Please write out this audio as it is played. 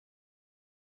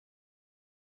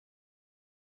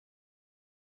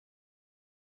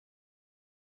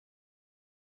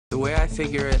way I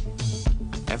figure it,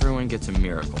 everyone gets a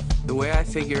miracle. The way I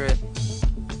figure it,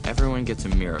 everyone gets a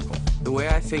miracle. The way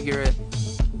I figure it,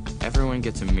 everyone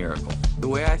gets a miracle. The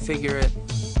way I figure it,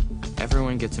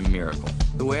 everyone gets a miracle.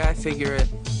 The way I figure it,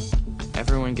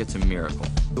 everyone gets a miracle.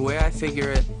 The way I figure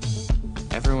it,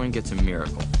 everyone gets a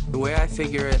miracle. The way I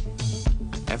figure it,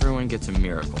 everyone gets a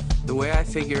miracle. The way I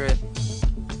figure it,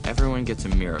 everyone gets a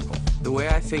miracle. The way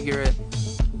I figure it,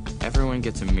 everyone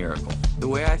gets a miracle. The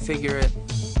way I figure it,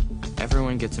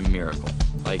 everyone gets a miracle.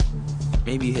 Like,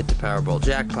 maybe you hit the Powerball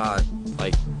jackpot.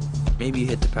 Like, maybe you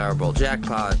hit the Powerball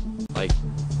jackpot. Like,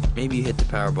 maybe you hit the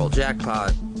Powerball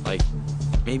jackpot. Like,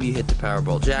 maybe you hit the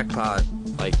Powerball jackpot.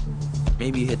 Like,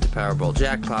 maybe you hit the Powerball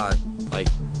jackpot. Like,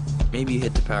 maybe you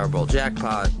hit the Powerball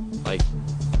jackpot. Like,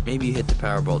 maybe you hit the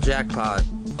Powerball jackpot.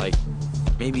 Like,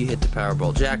 maybe you hit the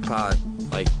Powerball jackpot.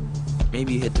 Like,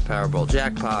 maybe you hit the Powerball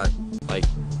jackpot. Like,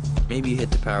 maybe you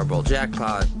hit the Powerball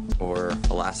jackpot. Or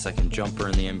a last-second jumper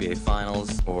in the NBA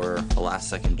Finals, or a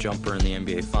last-second jumper in the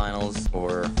NBA Finals,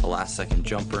 or a last-second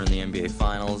jumper in the NBA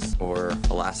Finals, or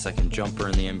a last-second jumper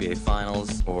in the NBA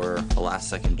Finals, or a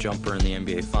last-second jumper in the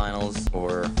NBA Finals,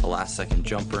 or a last-second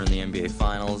jumper in the NBA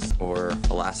Finals, or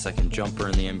a last-second jumper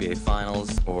in the NBA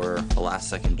Finals, or a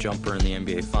last-second jumper in the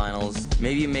NBA Finals.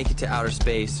 Maybe you make it to outer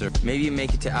space, or maybe you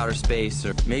make it to outer space,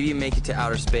 or maybe you make it to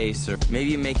outer space, or maybe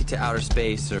you make it to outer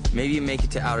space, or maybe you make it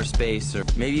to outer space, or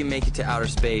maybe you make it to outer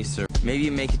space, or maybe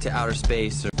you make it to outer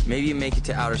space, or maybe you make it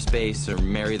to outer space, or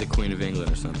marry the Queen of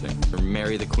England or something, or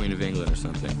marry the Queen of England or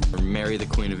something, or marry the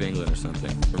Queen of England or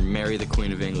something, or marry the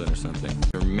Queen of England or something,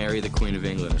 or marry the Queen of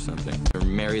England or something, or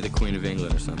marry the Queen of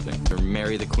England or something, or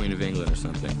marry the Queen of England or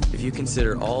something. If you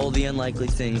consider all the unlikely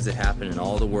things that happen in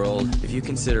all the world, if you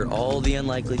consider all the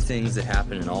unlikely things that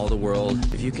happen in all the world,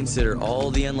 if you consider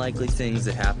all the unlikely things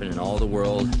that happen in all the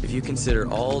world, if you consider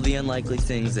all the unlikely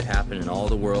things that happen in all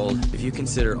the world, if you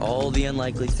consider all the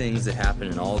unlikely things that happen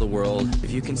in all the world,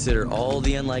 if you consider all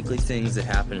the unlikely things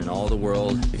that happen in all the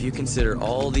world, if you consider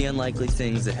all the unlikely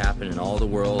things that happen in all the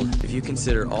world, if you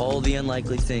consider all the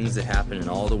unlikely things that happen in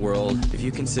all the world, if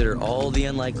you consider all the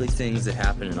unlikely things that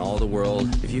happen in all the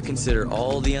world, if you consider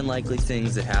all the unlikely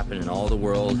things that happen in all the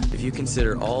world, if you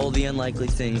consider all the unlikely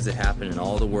things that happen in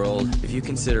all the world, if you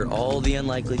consider all the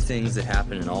unlikely things that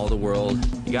happen in all the world,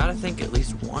 you gotta think at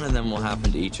least one of them will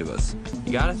happen to each of us.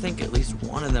 You gotta think at least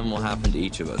one of them will happen to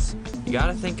each of us. You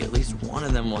gotta think at least one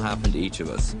of them will happen to each of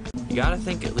us. You gotta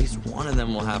think at least one of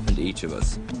them will happen to each of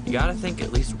us. You gotta think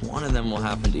at least one of them will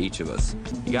happen to each of us.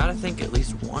 You gotta think at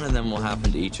least one of them will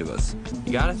happen to each of us.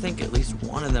 You gotta think at least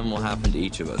one of them will happen to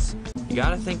each of us. You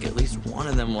gotta think at least one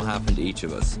of them will happen to each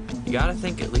of us. You gotta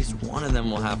think at least one of them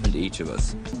will happen to each of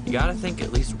us. You gotta think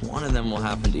at least one of them will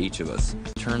happen to each of us.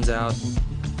 Turns out,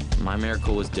 my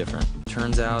miracle was different.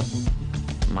 Turns out,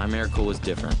 my miracle was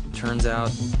different. Turns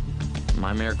out,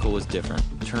 my miracle was different.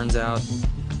 Turns out,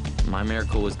 my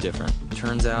miracle was different.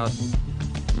 Turns out,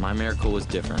 my miracle was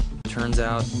different. Turns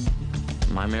out,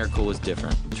 my miracle was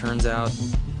different. Turns out,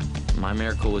 my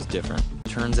miracle was different.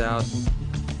 Turns out,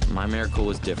 my miracle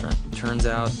was different. Turns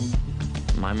out,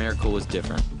 my miracle was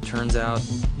different. Turns out,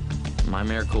 my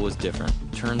miracle was different.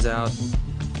 Turns out,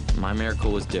 my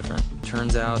miracle was different.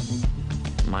 Turns out,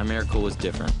 my miracle was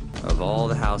different. Of all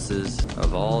the houses,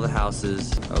 of all the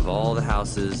houses, of all the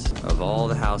houses, of all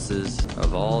the houses,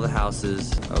 of all the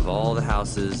houses, of all the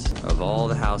houses, of all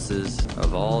the houses,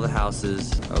 of all the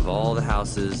houses, of all the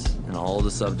houses, and all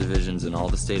the subdivisions in all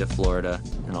the state of Florida,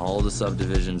 and all the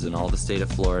subdivisions in all the state of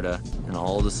Florida, and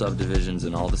all the subdivisions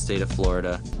in all the state of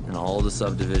Florida, and all the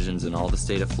subdivisions in all the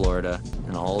state of Florida,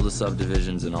 and all the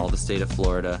subdivisions in all the state of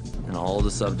Florida, and all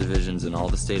the subdivisions in all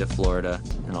the state of Florida,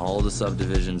 and all the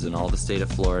subdivisions in all the state of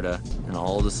Florida, and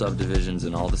all the subdivisions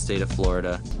in all the state of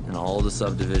Florida, and all the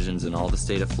subdivisions in all the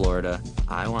state of Florida.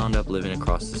 I wound up living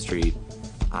across the street.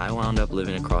 I wound up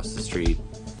living across the street.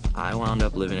 I wound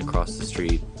up living across the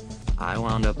street. I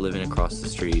wound up living across the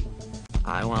street.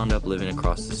 I wound up living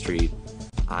across the street.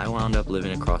 I wound up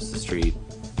living across the street.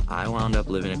 I wound up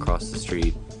living across the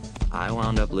street. I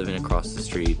wound up living across the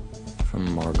street.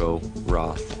 From Margot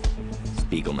Roth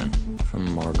Spiegelman.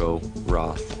 From Margot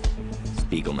Roth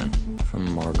Spiegelman.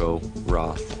 From Margot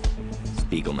Roth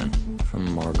Spiegelman.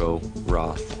 From Margot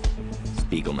Roth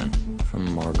Spiegelman.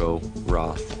 From Margot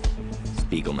Roth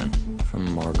Spiegelman.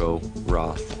 From Margot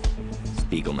Roth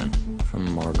Spiegelman.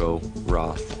 From Margot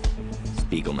Roth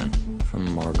Spiegelman.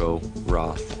 From Margot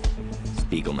Roth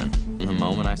Spiegelman. From the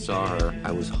moment I saw her,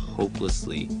 I was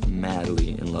hopelessly,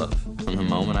 madly in love. From the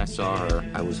moment I saw her,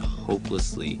 I was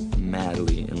hopelessly,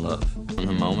 madly in love. From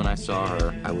the moment I saw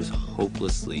her, I was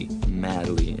hopelessly,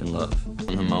 madly in love.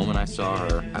 From the moment I saw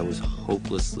her, I was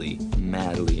hopelessly,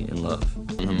 madly in love.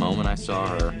 From the moment I saw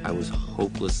her, I was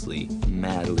hopelessly,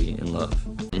 madly in love.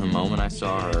 From the moment I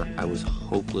saw her, I was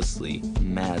hopelessly,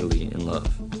 madly in love.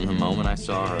 From the moment I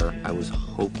saw her, I was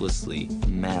hopelessly,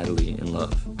 madly in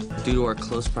love. Due to our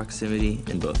close proximity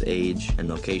in both age and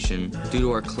location, due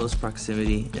to our close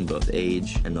proximity in both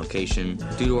age and location,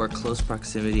 due to our close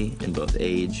proximity in both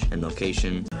age and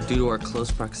location, due to our close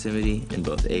proximity in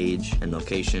both age and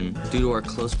location, due to our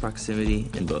close proximity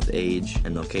in both age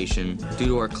and location, due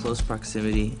to our close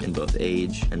proximity in both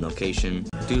age and location,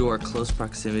 due to our close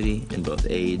proximity in both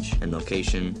age and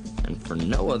location, and for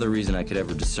no other reason I could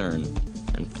ever discern,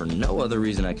 and for no other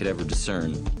reason I could ever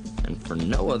discern, and for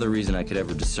no other reason I could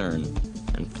ever discern,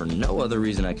 and for no other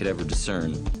reason I could ever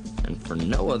discern, and for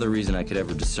no other reason I could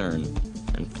ever discern,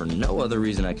 and for no other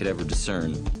reason I could ever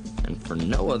discern, and for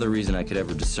no other reason I could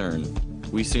ever discern,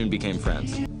 we soon became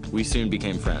friends. We soon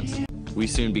became friends. We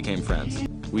soon became friends.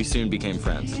 We soon became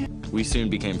friends. We soon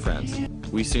became friends.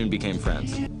 We soon became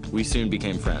friends. We soon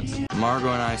became friends.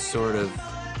 Margot and I sort of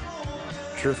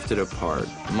drifted apart.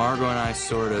 Margot and I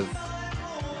sort of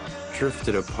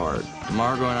drifted apart.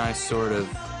 Margot and I sort of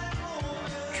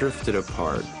drifted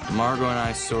apart. Margot and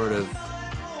I sort of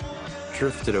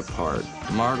drifted apart.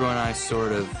 Margot and I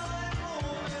sort of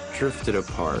drifted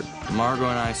apart. Margot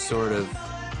and I sort of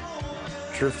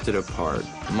drifted apart.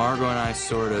 Margot and I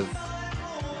sort of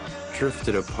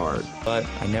drifted apart. But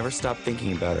I never stopped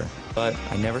thinking about her. But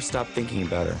I never stopped thinking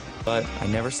about her. But I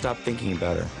never stopped thinking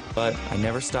about her. But I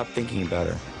never stopped thinking about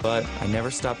her. But I never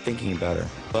stopped thinking about her.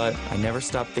 But I never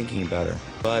stopped thinking about her.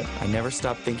 But I never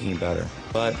stopped thinking about her.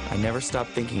 But I never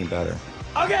stopped thinking about her.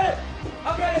 I'll get it!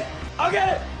 I'll get it! I'll get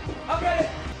it! I'll get it!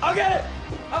 I'll get it!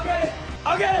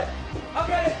 I'll get it! I'll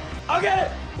get it! I'll get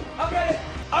it! I'll get it! I'll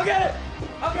get it! I'll get it!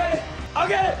 I'll get it! I'll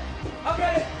get it! I'll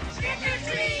get it! Trick or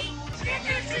treat! Trick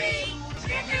or treat!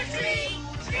 Trick or treat!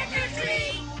 Trick or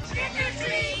treat! Trick or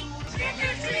treat! Trick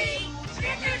or treat!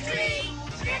 Trick or treat!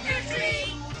 Trick or treat!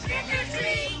 Trick or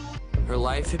treat! Her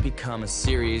life had become a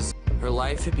series. Her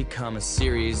life had become a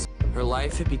series. Her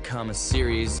life had become a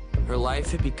series. Her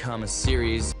life had become a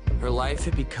series. Her life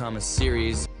had become a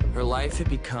series. Her life had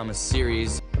become a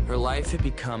series. Her life had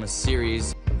become a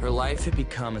series. Her life had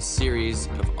become a series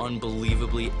of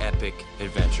unbelievably epic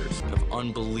adventures. Of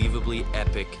unbelievably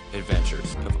epic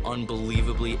adventures. Of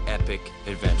unbelievably epic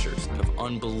adventures. Of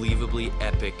unbelievably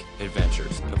epic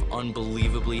adventures. Of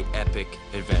unbelievably epic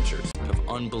adventures. Of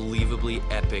unbelievably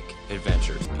epic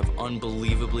adventures. Of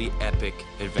unbelievably epic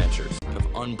adventures.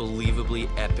 Of unbelievably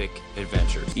epic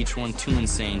adventures. Each one too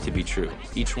insane to be true.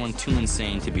 Each one too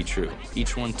insane to be true.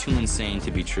 Each one too insane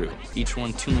to be true. Each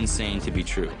one too insane to be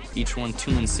true. Each one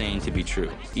too insane to be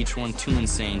true. Each one too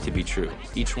insane to be true.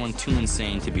 Each one too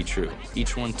insane to be true.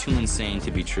 Each one too insane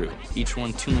to be true. Each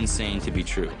one too insane to be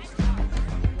true.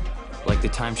 Like the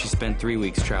time she spent 3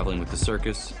 weeks traveling with the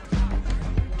circus.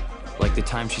 Like the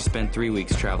time she spent 3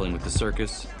 weeks traveling with the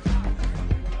circus.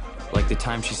 Like the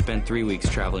time she spent 3 weeks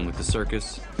traveling with the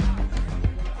circus.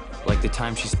 Like the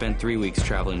time she spent 3 weeks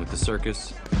traveling with the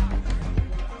circus.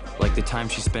 Like the time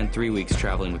she spent 3 weeks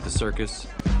traveling with the circus.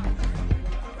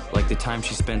 Like the time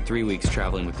she spent 3 weeks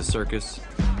traveling with the circus.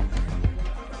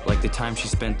 Like the time she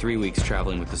spent 3 weeks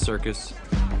traveling with the circus.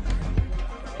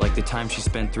 Like the time she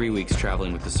spent 3 weeks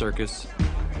traveling with the circus.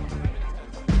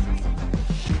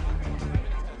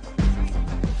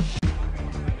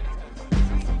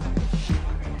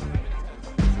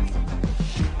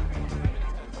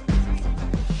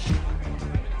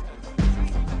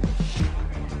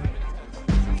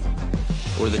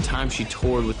 Or the time she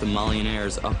toured with the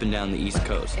millionaires up and down the East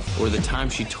Coast. Or the time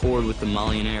she toured with the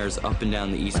millionaires up and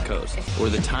down the East Coast. Or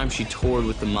the time she toured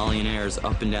with the millionaires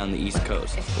up and down the East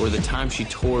Coast. Or the time she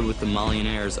toured with the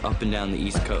millionaires up and down the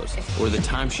East Coast. Or the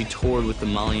time she toured with the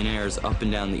millionaires up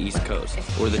and down the East Coast.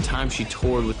 Or the time she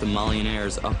toured with the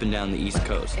millionaires up and down the East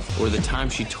Coast. Or the time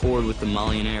she toured with the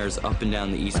millionaires up and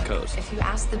down the East Coast. If you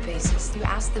ask the bassist, you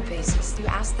ask the bassist, you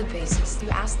ask the bassist, you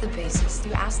ask the bassist,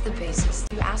 you ask the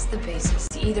bassist, you ask the bassist.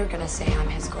 He's either gonna say I'm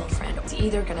his girlfriend. He's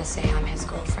either gonna say I'm his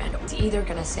girlfriend. He's either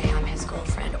gonna say I'm his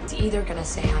girlfriend. He's either gonna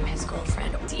say I'm his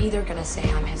girlfriend. He's either gonna say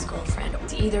I'm his girlfriend.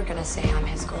 He's either gonna say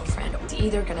I'm his girlfriend. He's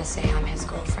either gonna say I'm his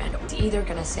girlfriend. He's either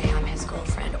gonna say I'm his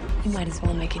girlfriend. You might as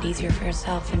well make it easier for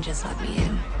yourself and just let me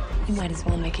in. You might as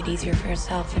well make it easier for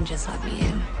yourself and just let me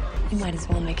in. You might as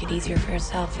well make it easier for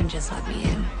yourself and just let me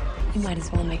in. You might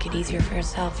as well make it easier for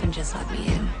yourself and just let me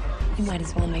in. You might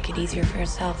as well make it easier for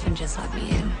yourself and just let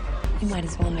me in. You might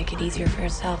as well make it easier for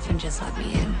yourself and just let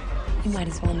me in. You might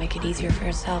as well make it easier for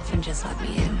yourself and just let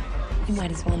me in. You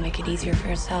might as well make it easier for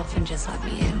yourself and just let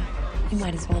me in. You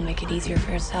might as well make it easier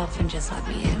for yourself and just let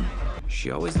me in. She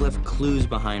always left clues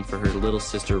behind for her little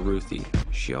sister Ruthie.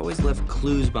 She always left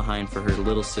clues behind for her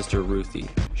little sister Ruthie.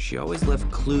 She always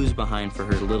left clues behind for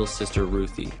her little sister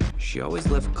Ruthie. She always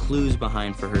left clues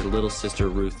behind for her little sister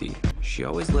Ruthie. She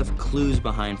always left clues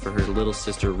behind for her little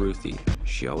sister Ruthie.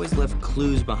 She always left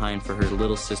clues behind for her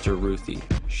little sister Ruthie.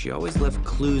 She always left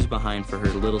clues behind for her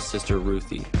little sister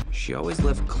Ruthie. She always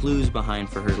left clues behind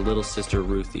for her little sister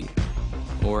Ruthie.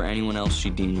 Or anyone else she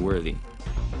deemed worthy.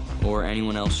 Or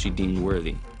anyone else she deemed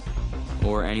worthy.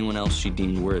 Or anyone else she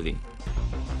deemed worthy.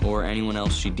 Or anyone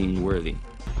else she deemed worthy.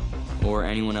 Or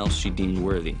anyone else she deemed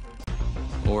worthy.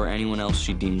 Or anyone else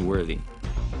she deemed worthy.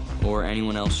 Or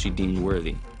anyone else she deemed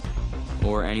worthy.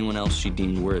 Or anyone else she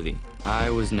deemed worthy. I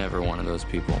was never one of those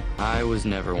people. I was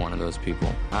never one of those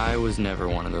people. I was never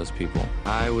one of those people.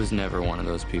 I was never one of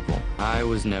those people. I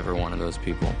was never one of those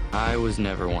people. I was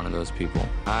never one of those people.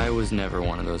 I was never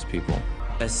one of those people.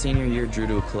 As senior year drew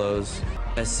to a close,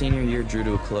 as senior year drew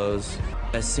to a close,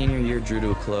 as senior year drew to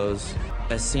a close,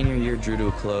 as senior year drew to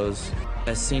a close,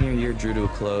 as senior year drew to a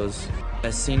close,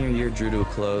 as senior year drew to a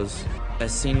close,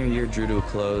 as senior year drew to a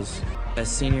close,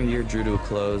 as senior year drew to a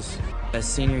close, as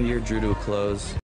senior year drew to a close,